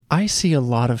I see a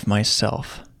lot of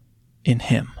myself in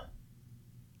him.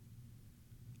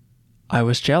 I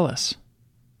was jealous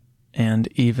and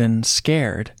even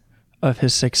scared of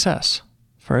his success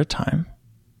for a time.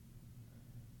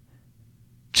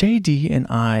 JD and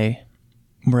I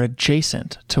were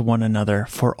adjacent to one another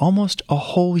for almost a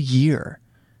whole year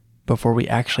before we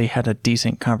actually had a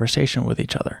decent conversation with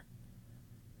each other.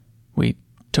 We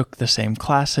took the same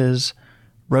classes,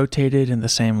 rotated in the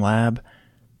same lab,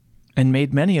 and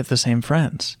made many of the same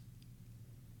friends.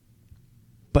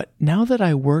 But now that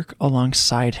I work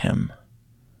alongside him,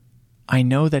 I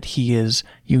know that he is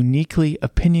uniquely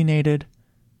opinionated,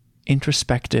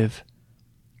 introspective,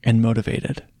 and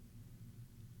motivated.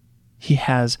 He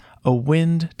has a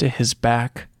wind to his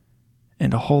back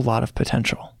and a whole lot of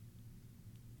potential.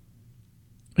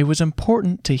 It was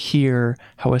important to hear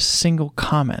how a single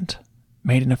comment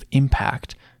made enough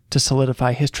impact to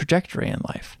solidify his trajectory in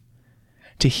life,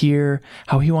 to hear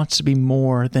how he wants to be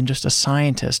more than just a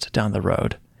scientist down the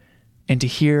road, and to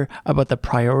hear about the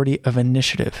priority of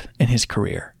initiative in his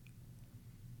career.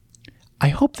 I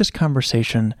hope this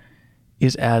conversation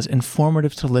is as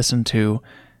informative to listen to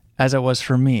as it was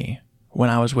for me when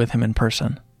I was with him in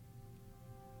person.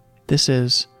 This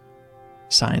is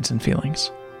Science and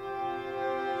Feelings.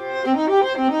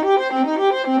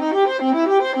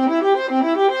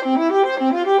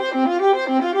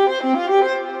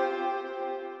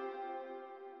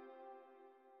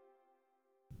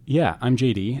 Yeah, I'm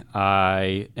JD.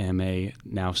 I am a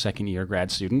now second-year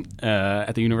grad student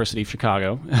at the University of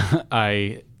Chicago.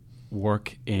 I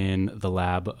work in the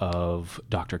lab of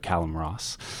Dr. Callum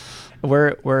Ross.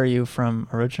 Where are you from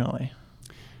originally?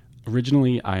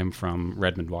 Originally, I am from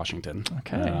Redmond, Washington.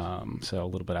 Okay. So a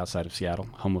little bit outside of Seattle,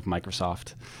 home of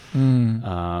Microsoft.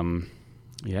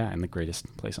 Yeah, and the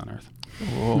greatest place on earth.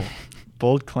 Whoa,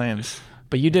 bold claims.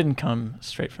 But you didn't come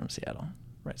straight from Seattle,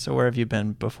 right? So where have you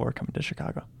been before coming to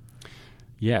Chicago?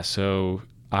 Yeah, so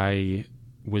I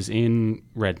was in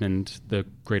Redmond, the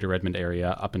greater Redmond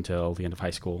area, up until the end of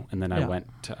high school. And then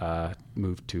I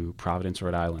moved to Providence,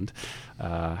 Rhode Island,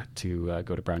 to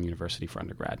go to Brown University for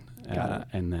undergrad.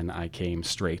 And then I came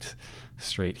straight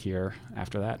here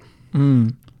after that.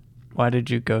 Why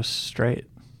did you go straight?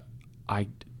 I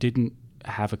didn't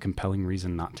have a compelling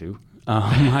reason not to,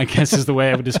 I guess is the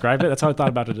way I would describe it. That's how I thought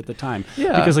about it at the time.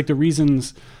 Yeah. Because like the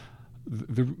reasons,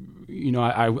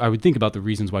 I would think about the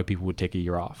reasons why people would take a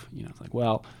year off. It's like,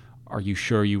 well, are you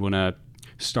sure you want to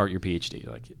start your PhD?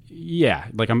 Like, yeah,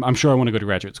 like I'm sure I want to go to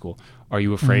graduate school. Are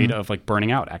you afraid of like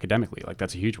burning out academically? Like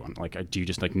that's a huge one. Like, do you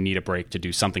just like need a break to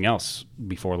do something else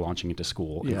before launching into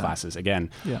school and classes again?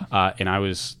 Yeah. And I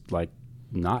was like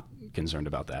not concerned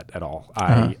about that at all.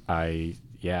 I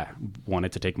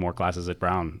wanted to take more classes at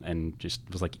Brown and just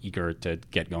was like eager to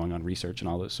get going on research and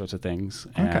all those sorts of things.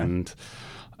 Okay. And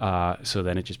so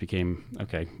then it just became,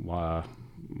 okay,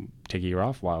 take a year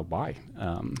off, why?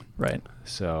 Right.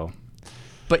 So.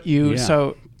 But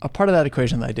so a part of that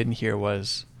equation that I didn't hear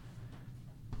was,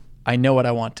 I know what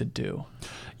I want to do.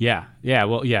 Yeah.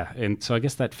 Well, yeah. And so I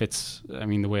guess that fits. I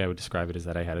mean, the way I would describe it is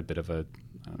that I had a bit of a,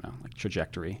 like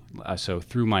trajectory. So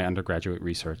through my undergraduate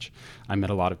research, I met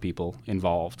a lot of people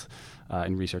involved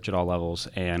in research at all levels.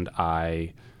 And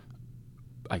I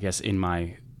guess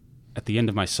at the end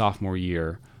of my sophomore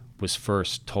year, was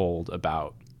first told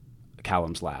about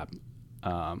Callum's lab.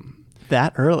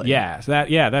 That early? Yeah,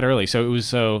 that early. So it was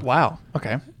so. Wow.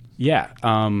 Okay. Yeah.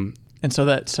 And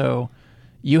so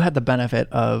you had the benefit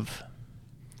of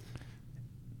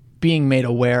being made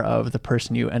aware of the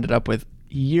person you ended up with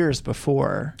years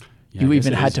before you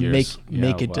even had to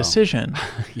make a decision.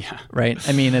 Yeah. Right.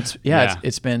 I mean,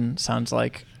 it's been, sounds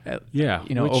like,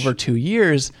 over 2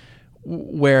 years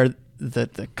where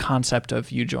the concept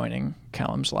of you joining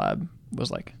Callum's lab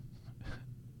was like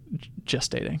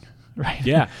gestating. Right.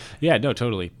 Yeah. No,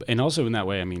 totally. And also in that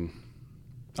way, I mean,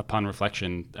 upon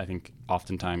reflection, I think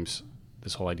oftentimes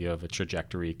this whole idea of a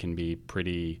trajectory can be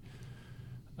pretty,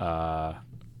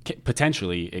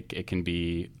 potentially it can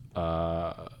be,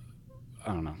 I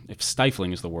don't know if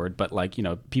stifling is the word, but like,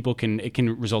 it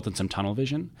can result in some tunnel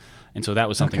vision. And so that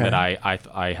was something that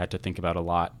I had to think about a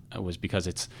lot, was because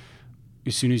it's,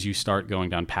 as soon as you start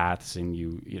going down paths and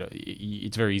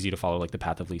it's very easy to follow like the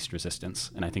path of least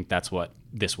resistance. And I think that's what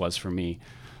this was for me.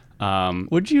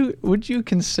 Would you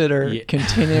consider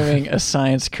continuing a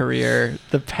science career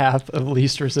the path of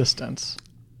least resistance?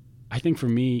 I think for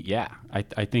me, yeah.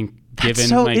 I think that's given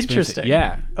so my experience, interesting.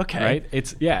 yeah. Okay. Right.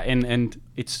 It's and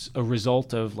it's a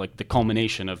result of like the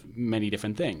culmination of many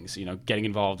different things. Getting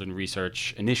involved in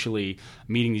research initially,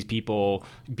 meeting these people,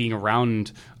 being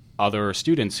around other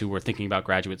students who were thinking about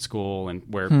graduate school, and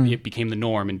where it became the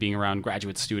norm, and being around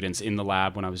graduate students in the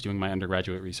lab when I was doing my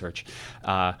undergraduate research.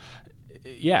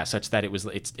 Such that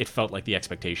it felt like the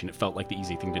expectation. It felt like the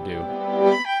easy thing to do.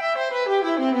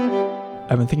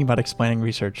 I've been thinking about explaining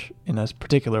research in a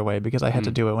particular way because I had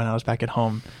to do it when I was back at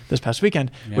home this past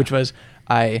weekend, which was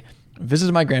I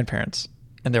visited my grandparents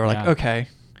and they were like, okay,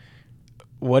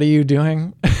 what are you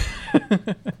doing?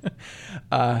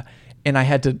 And I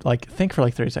had to like think for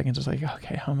like 30 seconds. I was like,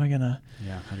 okay, how am I going to,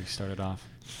 how do you start it off?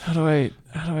 How do I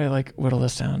like whittle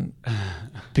this down?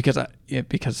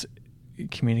 Because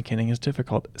communicating is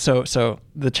difficult. So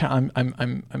I'm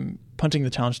punching the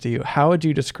challenge to you. How would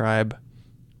you describe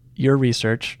your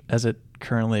research as it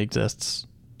currently exists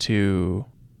to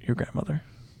your grandmother?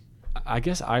 I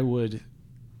guess and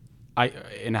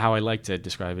how I like to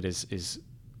describe it is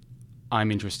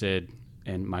I'm interested,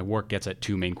 and my work gets at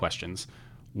two main questions.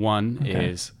 One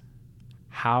is,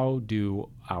 how do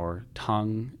our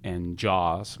tongue and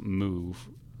jaws move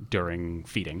during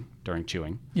feeding, during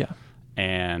chewing? Yeah.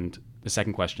 And the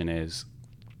second question is,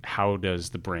 how does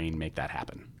the brain make that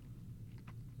happen?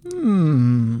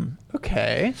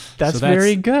 Okay. That's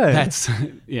very good. That's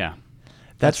really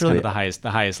kind of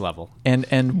the highest level.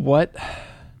 And what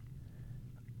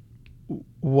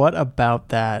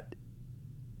about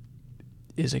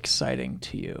is exciting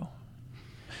to you?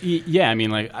 Yeah, I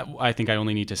mean, like, I think I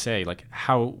only need to say, like,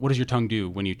 what does your tongue do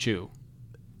when you chew?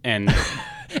 And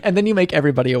and then you make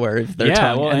everybody aware of their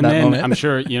tongue. Well, in and that then moment. I'm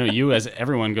sure, you as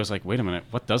everyone goes like, wait a minute,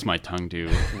 what does my tongue do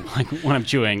like when I'm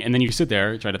chewing? And then you sit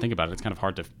there, try to think about it. It's kind of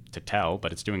hard to tell,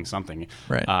 but it's doing something.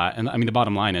 Right. And I mean, the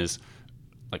bottom line is,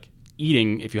 like,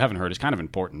 eating, if you haven't heard, is kind of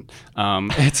important.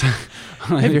 It's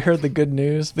have you heard the good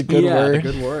news? The good word?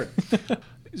 The good word.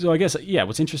 So I guess,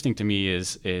 what's interesting to me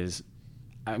is,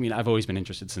 I mean, I've always been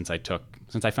interested since I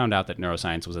found out that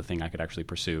neuroscience was a thing I could actually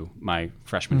pursue my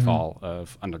freshman fall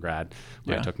of undergrad,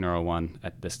 when I took Neuro 1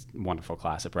 at this wonderful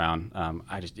class at Brown.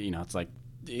 I just, it's like,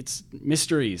 it's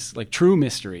mysteries, like true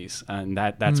mysteries. And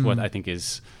that's what I think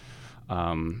is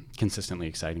consistently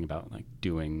exciting about like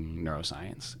doing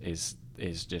neuroscience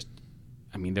is just,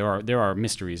 I mean, there are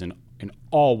mysteries in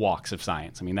all walks of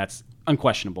science. I mean, that's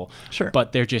unquestionable. Sure.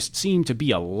 But there just seem to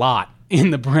be a lot in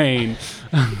the brain.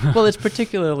 Well, it's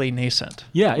particularly nascent.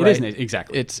 Yeah, it right? is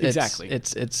exactly.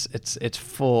 It's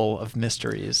full of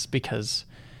mysteries because,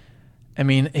 I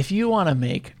mean, if you want to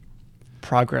make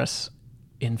progress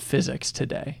in physics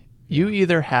today, you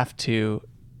either have to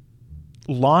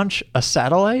launch a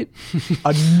satellite,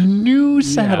 a new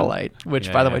satellite,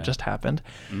 which by the way just happened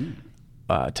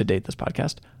to date this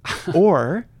podcast,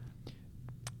 or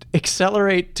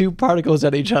accelerate two particles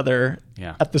at each other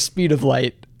at the speed of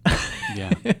light.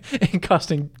 And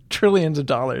costing trillions of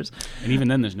dollars. And even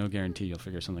then, there's no guarantee you'll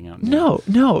figure something out. No.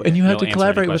 And you have to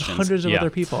collaborate with hundreds of other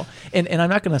people. And I'm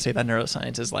not going to say that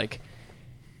neuroscience is like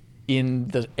in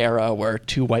the era where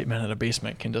two white men in a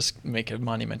basement can just make a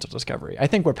monumental discovery. I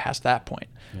think we're past that point.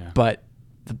 Yeah. But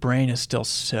the brain is still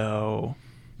so...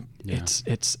 It's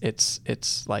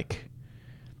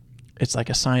like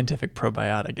a scientific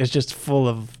probiotic. It's just full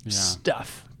of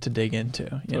stuff to dig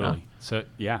into, you know? So,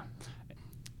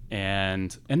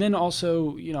 And then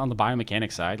also, on the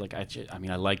biomechanics side, like I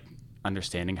like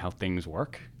understanding how things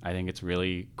work. I think it's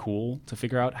really cool to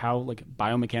figure out how like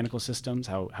biomechanical systems,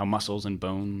 how muscles and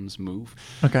bones move.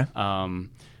 Okay.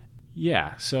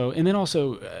 So, and then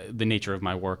also the nature of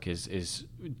my work is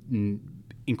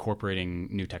incorporating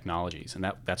new technologies,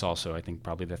 and that's also, I think,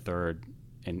 probably the third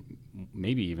and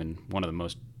maybe even one of the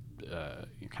most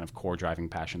kind of core driving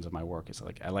passions of my work is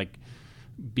like I like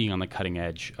being on the cutting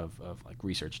edge of like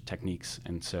research techniques.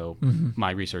 And so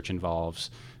my research involves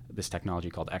this technology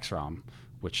called XROM,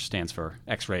 which stands for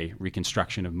X-ray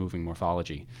reconstruction of moving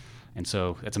morphology. And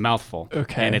so it's a mouthful.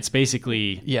 Okay. And it's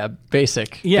basically...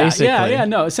 basic.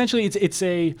 No, essentially it's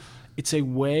a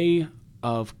way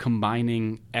of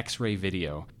combining X-ray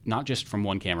video, not just from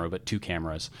one camera, but two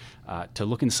cameras, to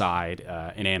look inside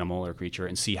an animal or creature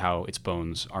and see how its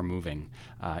bones are moving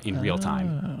in real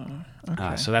time.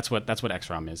 Okay. So that's what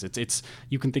XROM is. It's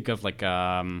you can think of like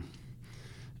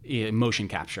motion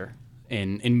capture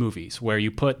in movies, where you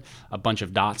put a bunch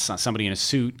of dots on somebody in a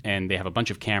suit, and they have a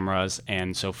bunch of cameras,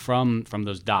 and so from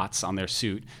those dots on their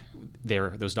suit,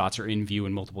 those dots are in view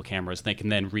in multiple cameras. They can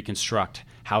then reconstruct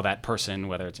how that person,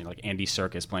 whether it's like Andy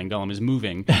Serkis playing Gollum, is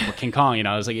moving, or King Kong,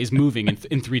 is moving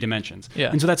in 3 dimensions. Yeah.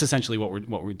 And so that's essentially what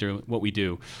we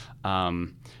do,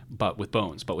 but with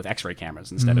bones, but with X-ray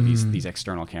cameras instead of these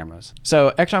external cameras.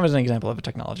 So XROM is an example of a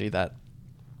technology that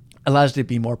allows you to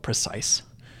be more precise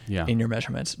in your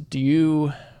measurements. Do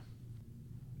you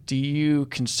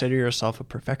consider yourself a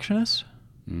perfectionist?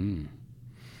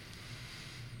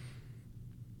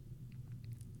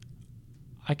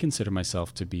 I consider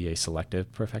myself to be a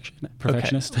selective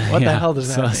perfectionist. Okay. What the hell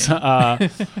does that mean?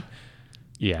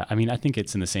 Yeah, I mean, I think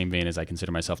it's in the same vein as I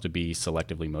consider myself to be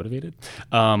selectively motivated.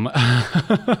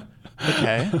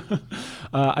 Okay.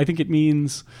 I think it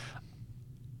means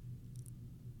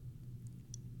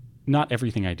not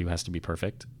everything I do has to be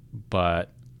perfect,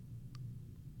 but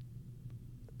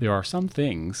there are some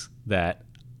things that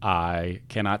I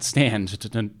cannot stand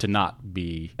to not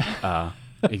be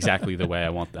exactly the way I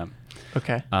want them.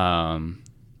 Okay.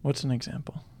 What's an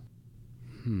example?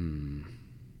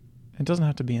 It doesn't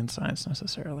have to be in science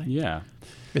necessarily. Yeah.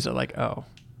 Is it like, oh,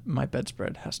 my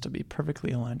bedspread has to be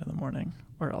perfectly aligned in the morning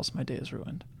or else my day is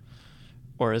ruined?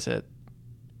 Or is it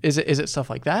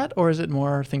stuff like that? Or is it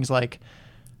more things like,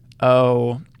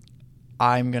 oh,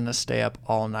 I'm going to stay up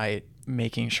all night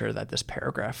making sure that this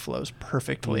paragraph flows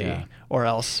perfectly, or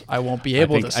else I won't be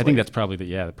able to sleep? I think that's probably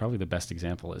the best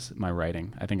example is my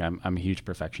writing. I think I'm a huge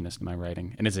perfectionist in my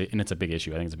writing, and it's a big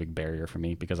issue. I think it's a big barrier for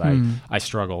me because I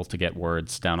struggle to get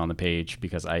words down on the page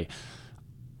because I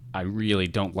really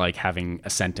don't like having a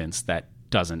sentence that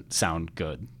doesn't sound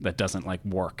good, that doesn't like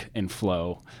work and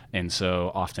flow. And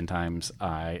so oftentimes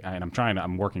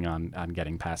I'm working on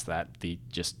getting past that,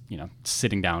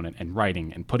 sitting down and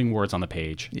writing and putting words on the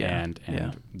page and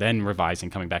then revising,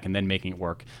 coming back and then making it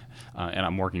work. And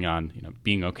I'm working on,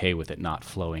 being okay with it not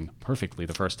flowing perfectly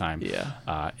the first time.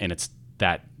 And it's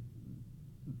that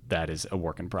is a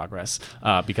work in progress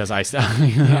because I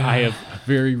have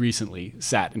very recently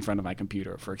sat in front of my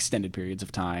computer for extended periods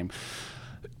of time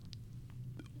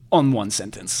on one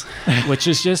sentence, which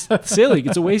is just silly.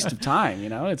 It's a waste of time.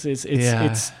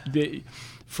 It's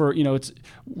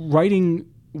writing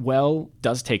well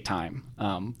does take time.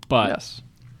 But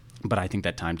I think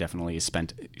that time definitely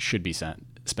should be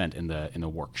spent in the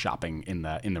workshopping,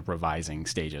 in the revising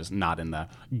stages, not in the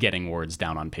getting words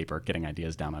down on paper, getting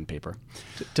ideas down on paper.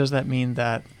 Does that mean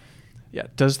that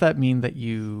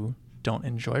you don't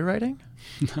enjoy writing?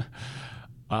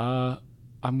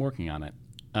 I'm working on it.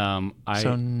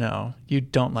 So no, you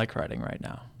don't like writing right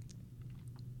now.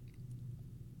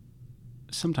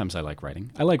 Sometimes I like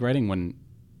writing. I like writing when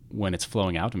it's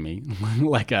flowing out of me,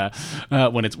 like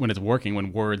when it's working,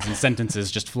 when words and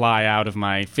sentences just fly out of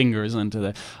my fingers into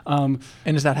the. And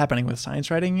is that happening with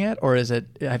science writing yet, or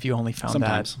have you only found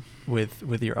sometimes that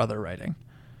with your other writing?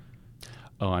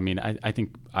 Oh, I mean, I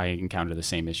think I encounter the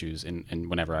same issues in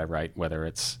whenever I write, whether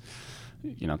it's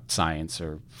science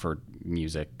or for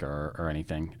music or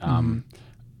anything.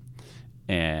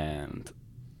 And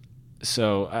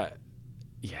so,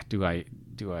 do I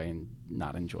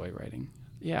not enjoy writing?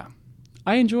 Yeah,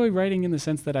 I enjoy writing in the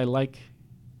sense that I like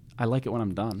it when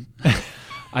I'm done.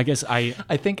 I guess I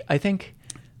think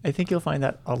you'll find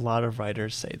that a lot of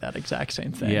writers say that exact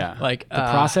same thing. Yeah, like the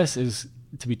process is,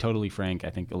 to be totally frank, I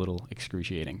think a little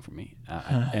excruciating for me,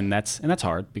 and that's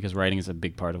hard because writing is a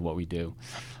big part of what we do.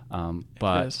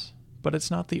 But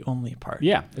it's not the only part.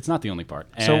 Yeah, it's not the only part.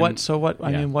 And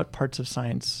I mean, what parts of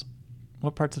science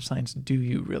do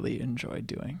you really enjoy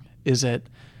doing? Is it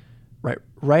right?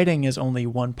 Writing is only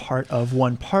one part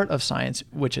of science,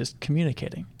 which is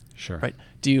communicating. Sure. Right.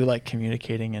 Do you like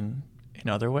communicating in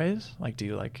other ways? Like, do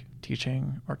you like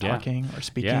teaching or talking or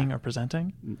speaking or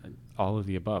presenting? All of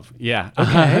the above. Yeah.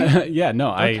 Okay. Yeah.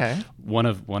 No. Okay. One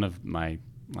of my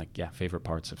favorite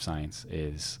parts of science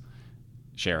is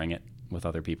sharing it with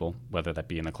other people, whether that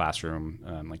be in the classroom,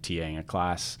 like TAing a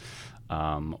class,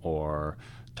 or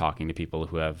talking to people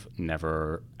who have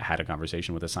never had a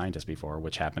conversation with a scientist before,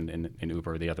 which happened in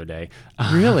Uber the other day.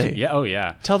 Really? Yeah. Oh,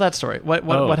 yeah. Tell that story.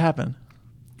 What happened?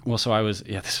 Well, so I was.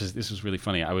 Yeah, this was really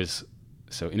funny. I was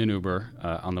in an Uber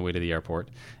on the way to the airport,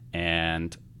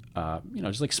 and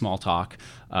just like small talk.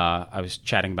 I was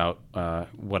chatting about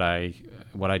what I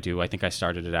do. I think I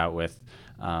started it out with.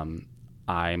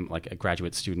 I'm like a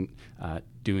graduate student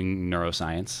doing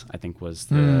neuroscience, I think was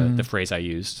the phrase I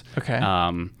used. Okay.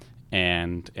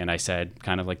 And I said,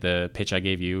 kind of like the pitch I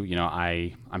gave you,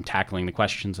 I'm tackling the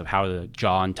questions of how the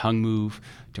jaw and tongue move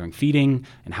during feeding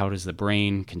and how does the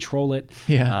brain control it.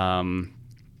 Yeah.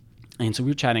 And so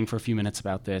we were chatting for a few minutes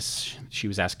about this. She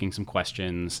was asking some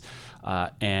questions,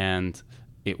 and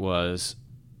it was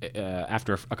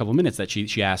after a couple of minutes that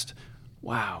she asked,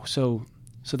 "Wow, so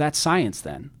that's science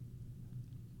then?"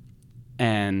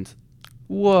 And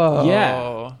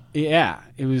whoa, yeah,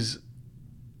 it was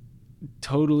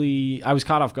totally. I was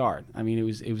caught off guard. I mean,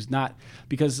 it was not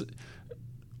because,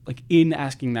 like, in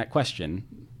asking that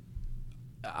question,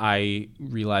 I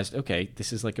realized, okay,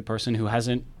 this is like a person who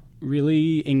hasn't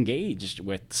really engaged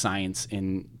with science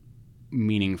in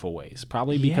meaningful ways,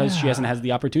 probably because she hasn't had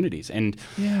the opportunities. And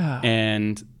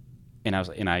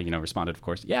I responded, of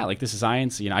course, yeah, like, this is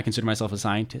science. I consider myself a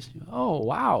scientist. Oh,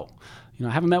 wow. I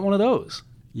haven't met one of those.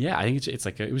 Yeah, I think it's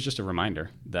like it was just a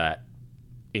reminder that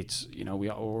it's,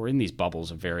 we're in these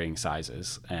bubbles of varying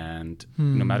sizes, and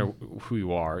no matter who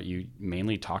you are, you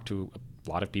mainly talk to a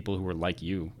lot of people who are like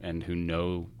you and who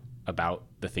know about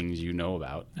the things you know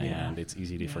about. And it's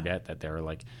easy to forget that there are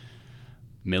like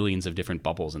millions of different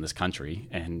bubbles in this country,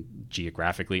 and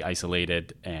geographically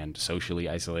isolated and socially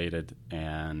isolated,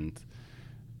 and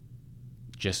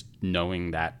just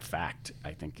knowing that fact,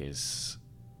 I think, is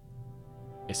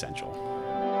essential.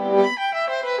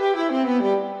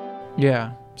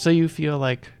 Yeah. So you feel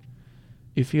like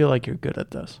you're good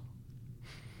at this?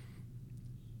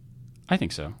 I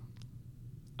think so.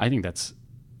 I think that's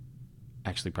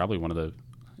actually probably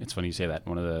it's funny you say that,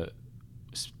 one of the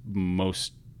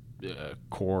most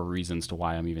core reasons to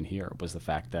why I'm even here was the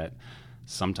fact that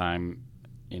sometime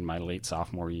in my late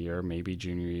sophomore year, maybe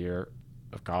junior year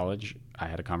of college, I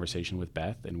had a conversation with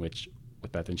Beth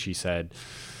and she said,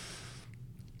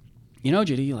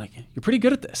 JD, like, you're pretty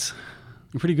good at this.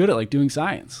 You're pretty good at like doing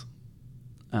science.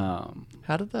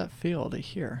 How did that feel to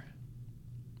hear?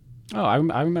 Oh, I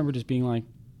remember just being like,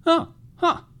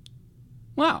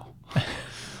 wow.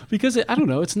 Because I don't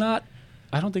know,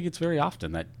 I don't think it's very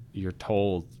often that you're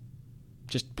told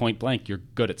just point blank, you're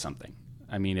good at something.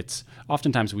 I mean, it's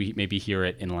oftentimes we maybe hear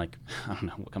it in like, I don't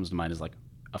know, what comes to mind is like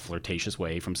a flirtatious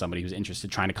way from somebody who's interested,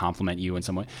 trying to compliment you in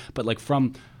some way. But like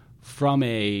from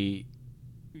a,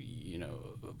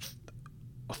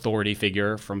 authority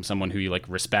figure, from someone who you like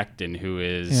respect and who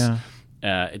is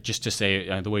just to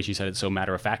say the way she said it so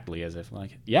matter of factly, as if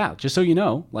like, yeah, just so you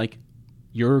know, like,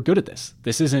 you're good at this.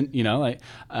 This isn't,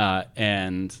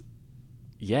 and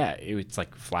yeah, it's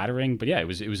like flattering, but yeah, it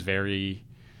was very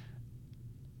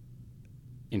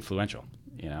influential,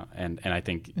 and I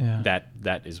think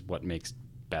that is what makes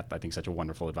Beth, I think, such a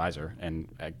wonderful advisor and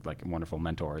like a wonderful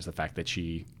mentor, is the fact that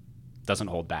she doesn't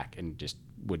hold back and just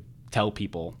would tell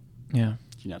people,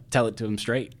 tell it to them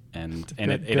straight, and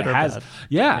it has,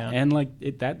 and like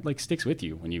that like sticks with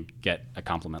you when you get a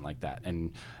compliment like that,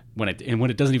 and when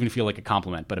it doesn't even feel like a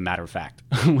compliment but a matter of fact,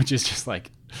 which is just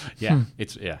like,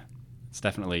 it's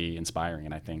definitely inspiring.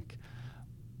 And I think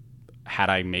had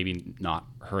I maybe not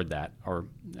heard that, or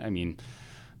I mean,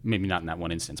 maybe not in that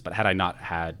one instance, but had I not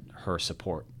had her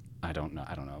support, I don't know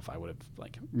if I would have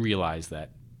like realized that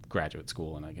graduate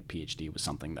school and like a PhD was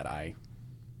something that I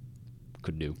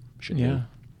could do, should do.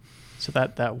 So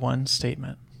that one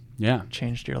statement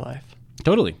changed your life.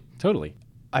 Totally.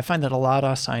 I find that a lot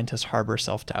of scientists harbor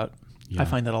self-doubt. I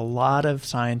find that a lot of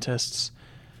scientists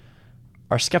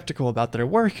are skeptical about their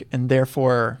work, and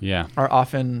therefore are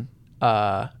often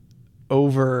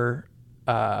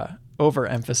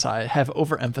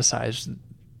overemphasized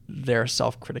their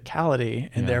self-criticality,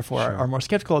 and therefore are more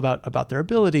skeptical about their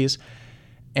abilities.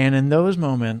 And in those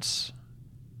moments,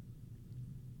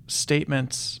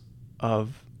 statements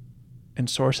of and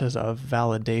sources of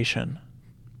validation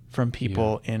from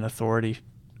people in authority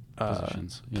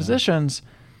positions,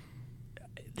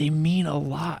 they mean a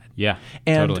lot. Yeah,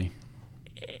 and, totally.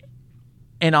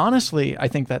 And honestly, I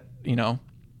think that,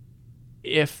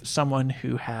 if someone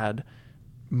who had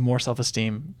more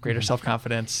self-esteem, greater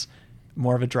self-confidence,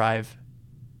 more of a drive,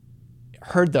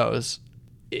 heard those,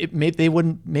 they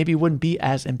wouldn't be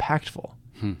as impactful.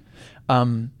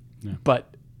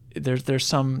 But there's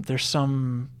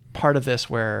some part of this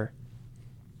where,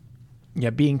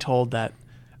 being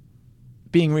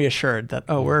reassured that,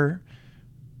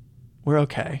 we're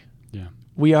okay. Yeah.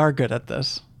 We are good at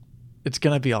this. It's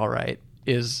going to be all right,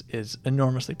 is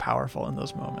enormously powerful in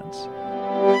those moments.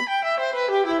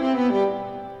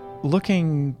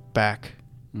 Looking back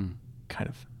kind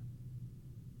of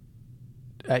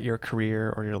at your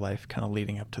career or your life kind of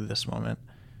leading up to this moment,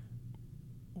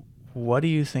 what do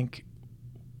you think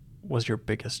was your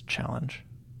biggest challenge?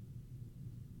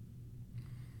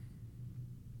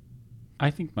 I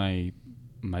think my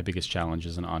biggest challenge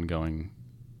is an ongoing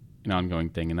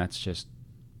thing, and that's just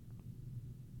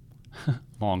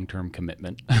long-term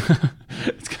commitment.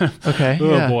 It's kind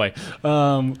of boy,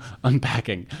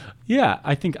 unpacking. Yeah,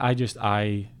 I think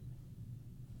I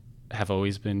have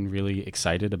always been really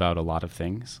excited about a lot of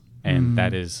things, and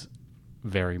that is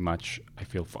very much, I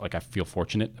feel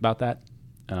fortunate about that.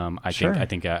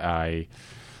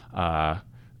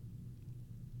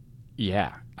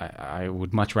 I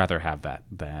would much rather have that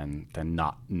than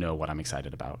not know what I'm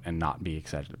excited about and not be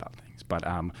excited about things. but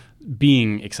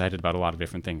being excited about a lot of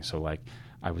different things. So like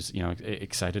I was,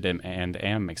 excited and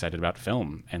am excited about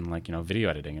film and like, video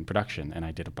editing and production. And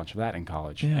I did a bunch of that in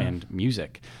college and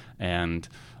music and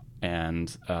then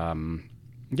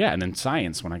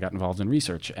science when I got involved in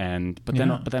research but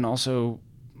then also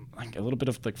like a little bit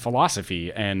of like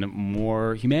philosophy and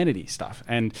more humanity stuff.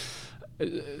 And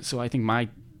so I think my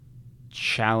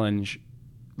challenge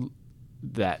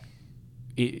that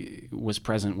it was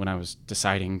present when I was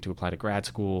deciding to apply to grad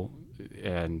school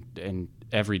and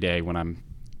every day when I'm,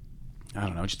 I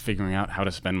don't know, just figuring out how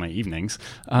to spend my evenings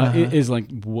is like,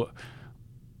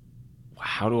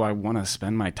 how do I want to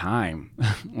spend my time?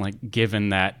 Like, given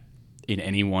that in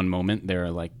any one moment there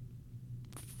are like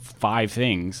 5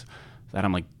 things that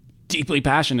I'm like deeply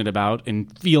passionate about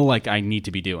and feel like I need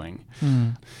to be doing.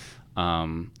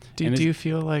 Do you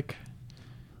feel like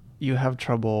you have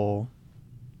trouble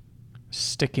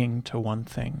sticking to one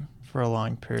thing for a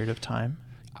long period of time?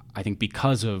 I think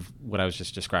because of what I was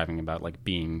just describing about like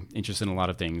being interested in a lot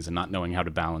of things and not knowing how to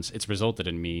balance, it's resulted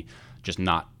in me just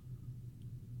not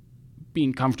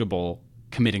being comfortable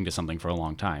committing to something for a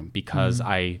long time because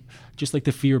I just like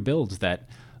the fear builds that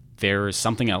there is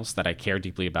something else that I care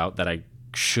deeply about that I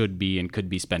should be and could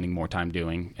be spending more time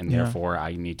doing. And therefore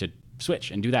I need to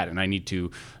switch and do that. And I need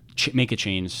to make a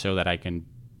change so that I can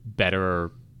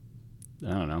better, I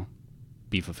don't know,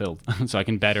 be fulfilled. So I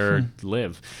can better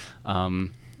live.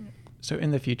 So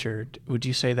in the future, would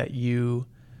you say that you're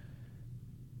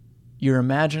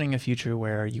imagining a future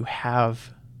where you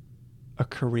have a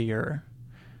career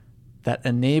that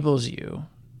enables you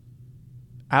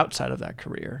outside of that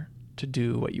career to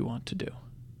do what you want to do?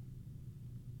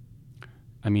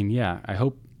 I mean, yeah, I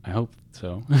hope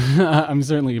so. I'm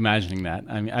certainly imagining that.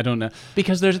 I mean, I don't know.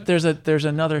 Because there's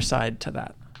another side to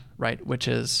that, right? Which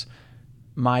is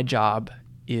my job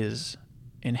is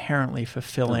inherently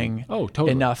fulfilling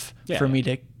enough for me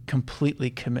to completely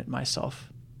commit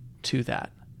myself to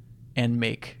that and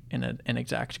make an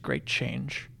exact great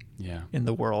change in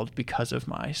the world because of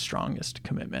my strongest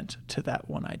commitment to that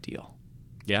one ideal.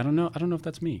 Yeah, I don't know if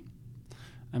that's me.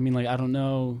 I mean, like, I don't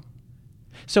know.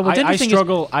 So what's interesting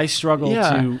I struggle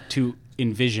to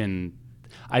envision.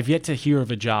 I've yet to hear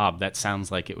of a job that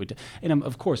sounds like it would. And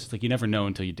of course, it's like you never know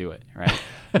until you do it, right?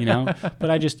 But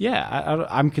I just,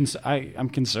 I'm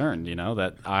concerned,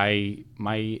 that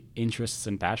my interests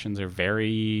and passions are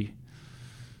very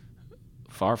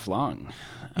far flung.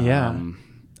 Yeah.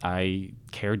 I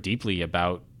care deeply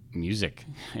about music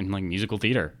and like musical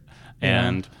theater,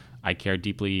 and I care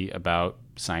deeply about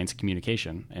science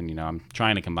communication, and I'm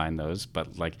trying to combine those, but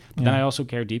then I also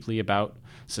care deeply about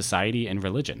society and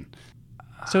religion.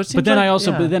 So it seems but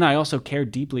then I also care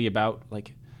deeply about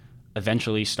like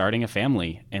eventually starting a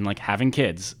family and like having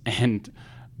kids and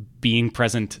being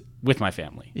present with my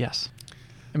family. Yes.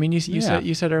 I mean, you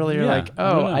said earlier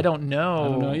I don't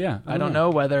know. I don't know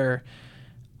whether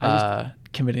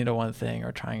committing to one thing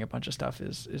or trying a bunch of stuff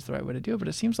is the right way to do it, but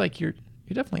it seems like you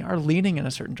definitely are leaning in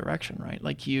a certain direction, right?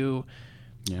 Like you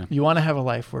want to have a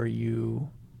life where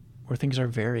things are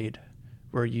varied,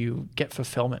 where you get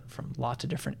fulfillment from lots of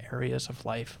different areas of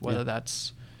life, whether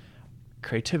that's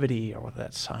creativity or whether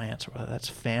that's science or whether that's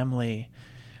family.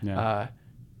 I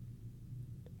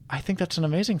think that's an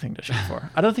amazing thing to shoot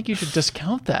for. I don't think you should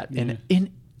discount that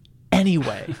in any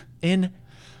way, in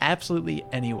absolutely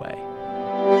any way.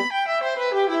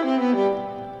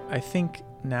 I think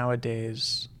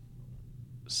nowadays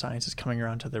science is coming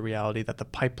around to the reality that the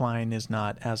pipeline is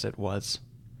not as it was,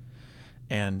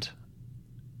 and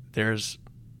there's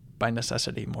by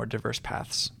necessity more diverse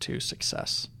paths to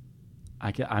success.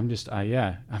 I mean,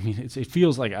 it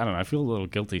feels like, I don't know, I feel a little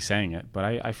guilty saying it, but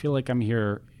I feel like I'm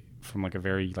here from like a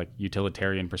very like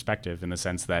utilitarian perspective, in the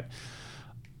sense that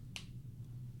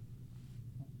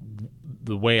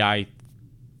the way I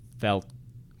felt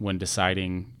when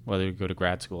deciding whether to go to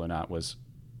grad school or not was,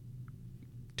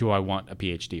 do I want a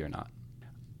PhD or not?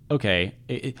 Okay,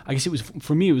 I guess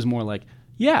for me it was more like,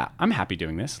 yeah, I'm happy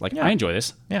doing this. Like, I enjoy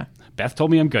this. Yeah. Beth told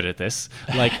me I'm good at this.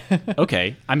 Like,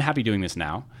 okay, I'm happy doing this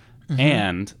now.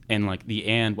 Mm-hmm. And like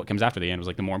what comes after the end was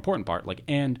like the more important part. Like,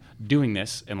 and doing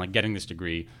this and like getting this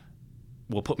degree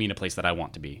will put me in a place that I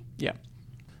want to be. Yeah.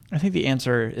 I think the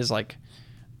answer is like,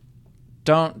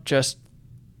 don't just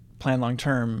plan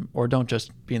long-term or don't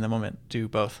just be in the moment. Do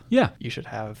both. Yeah. You should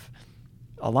have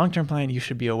a long-term plan. You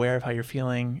should be aware of how you're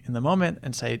feeling in the moment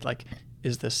and say like,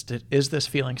 is this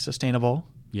feeling sustainable?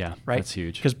 Yeah, right. That's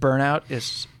huge. Because burnout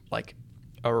is like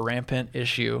a rampant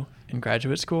issue in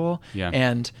graduate school. Yeah.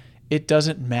 And it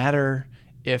doesn't matter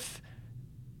if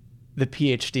the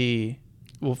PhD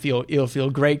it'll feel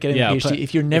great getting a but PhD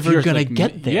if you're never going to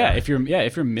get there. If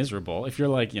you're miserable, if you're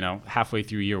like, halfway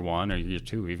through year 1 or year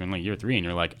 2, even like year 3, and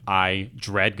you're like, I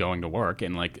dread going to work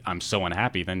and like I'm so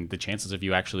unhappy, then the chances of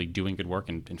you actually doing good work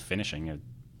and finishing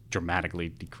dramatically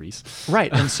decrease.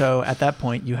 Right. And so at that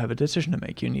point you have a decision to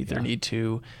make. You either need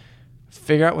to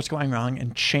figure out what's going wrong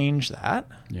and change that.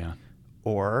 Yeah.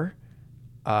 Or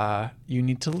you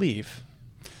need to leave.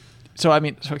 So I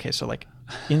mean, so like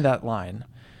in that line,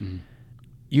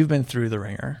 you've been through the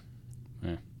ringer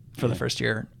for the first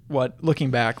year.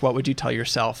 Looking back, what would you tell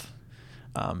yourself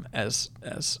as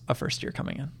a first year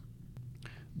coming in?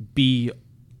 Be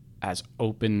as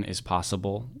open as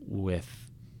possible with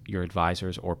your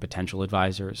advisors or potential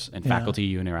advisors and faculty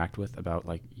you interact with about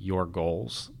like your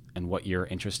goals and what you're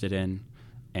interested in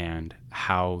and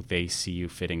how they see you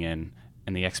fitting in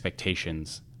and the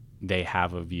expectations they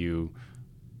have of you,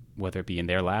 whether it be in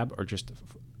their lab or just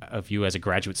of you as a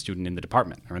graduate student in the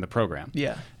department or in the program.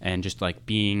 Yeah. And just like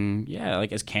being,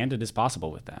 like as candid as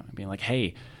possible with them and being like,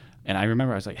 hey, and I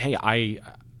remember I was like, hey, I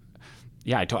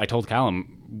told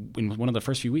Callum in one of the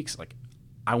first few weeks, like,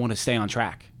 I want to stay on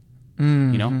track.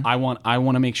 Mm-hmm. I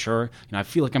want to make sure, I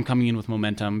feel like I'm coming in with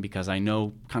momentum because I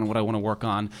know kind of what I want to work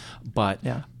on, but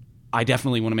I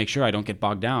definitely want to make sure I don't get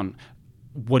bogged down.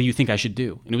 What do you think I should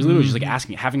do? And it was literally just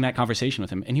like having that conversation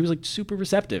with him. And he was like super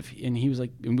receptive. And he was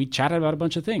like, and we chatted about a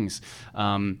bunch of things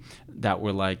that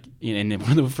were like, and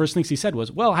one of the first things he said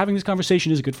was, well, having this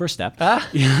conversation is a good first step.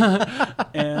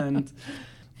 And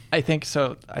I think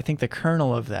so. I think the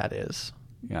kernel of that is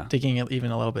digging it even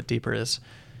a little bit deeper is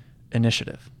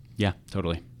initiative. Yeah,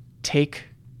 totally. Take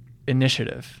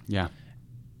initiative. Yeah.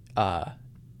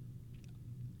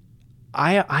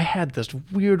 I had this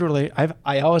weird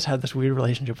I always had this weird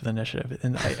relationship with initiative,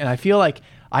 and I feel like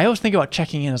I always think about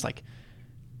checking in as like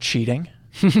cheating.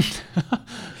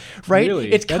 Right?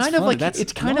 Really? It's That's kind of fun. like That's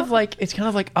it's kind of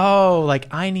like oh,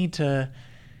 like I need to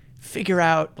figure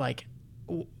out like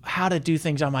how to do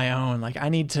things on my own. Like I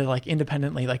need to like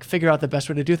independently like figure out the best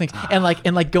way to do things. And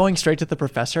like going straight to the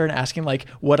professor and asking like,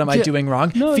 what am I doing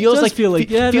wrong? Feels like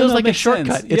a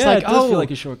shortcut. It's like, it does feel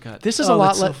like a shortcut. This is a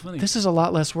lot less. This is a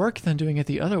lot less work than doing it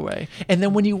the other way. And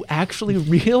then when you actually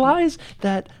realize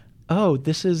that, oh,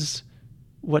 this is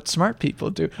what smart people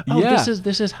do. Oh,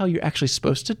 this is how you're actually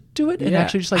supposed to do it. And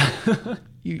actually just like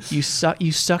you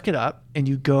suck it up and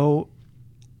you go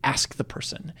ask the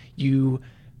person. You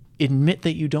admit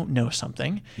that you don't know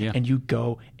something and you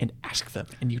go and ask them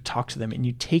and you talk to them and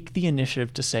you take the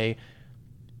initiative to say,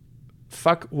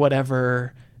 fuck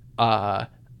whatever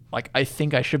like I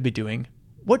think I should be doing.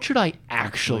 What should I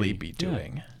actually be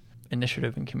doing?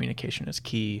 Initiative and communication is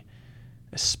key,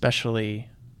 especially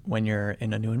when you're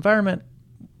in a new environment,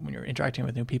 when you're interacting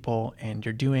with new people and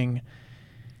you're doing,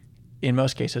 in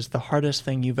most cases, the hardest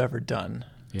thing you've ever done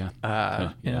in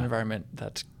an environment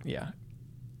that's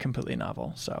completely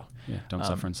novel. So don't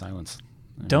suffer in silence.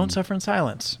 Don't suffer in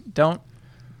silence.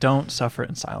 Don't suffer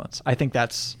in silence. I think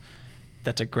that's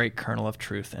a great kernel of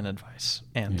truth and advice.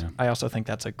 And I also think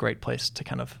that's a great place to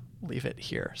kind of leave it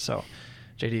here. So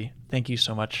JD, thank you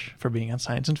so much for being on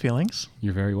Science and Feelings.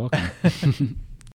 You're very welcome.